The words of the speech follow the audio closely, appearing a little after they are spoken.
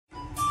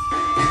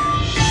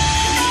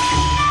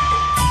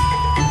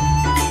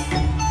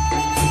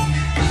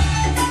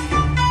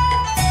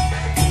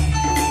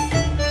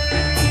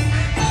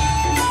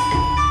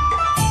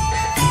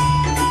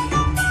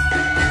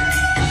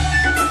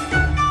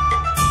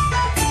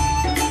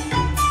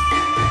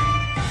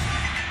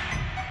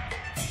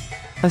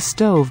A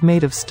stove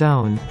made of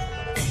stone.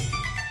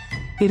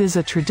 It is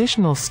a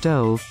traditional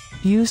stove,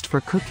 used for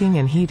cooking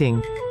and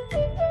heating.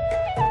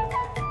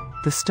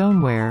 The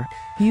stoneware,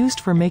 used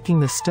for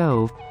making the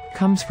stove,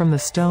 comes from the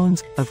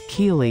stones of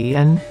Kili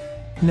and,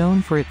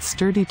 known for its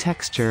sturdy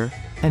texture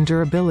and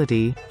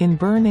durability in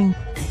burning.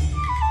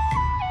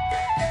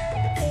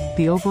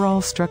 The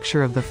overall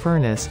structure of the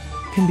furnace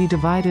can be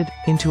divided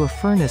into a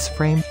furnace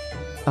frame,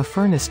 a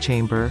furnace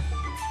chamber,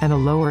 and a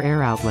lower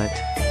air outlet.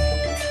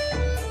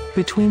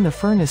 Between the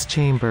furnace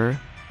chamber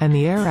and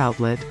the air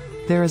outlet,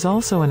 there is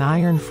also an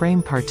iron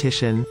frame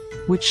partition,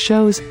 which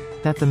shows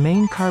that the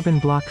main carbon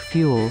block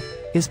fuel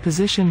is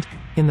positioned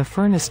in the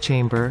furnace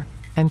chamber,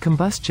 and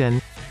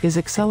combustion is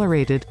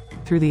accelerated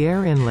through the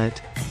air inlet.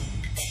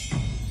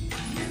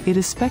 It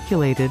is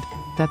speculated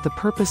that the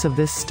purpose of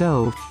this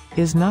stove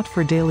is not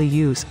for daily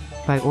use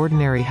by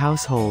ordinary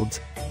households,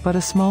 but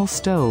a small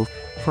stove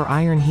for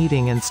iron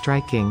heating and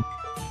striking.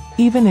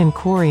 Even in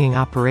quarrying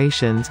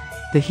operations,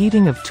 the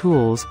heating of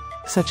tools,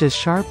 such as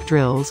sharp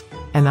drills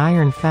and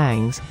iron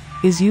fangs,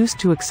 is used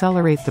to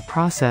accelerate the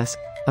process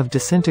of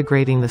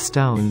disintegrating the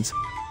stones.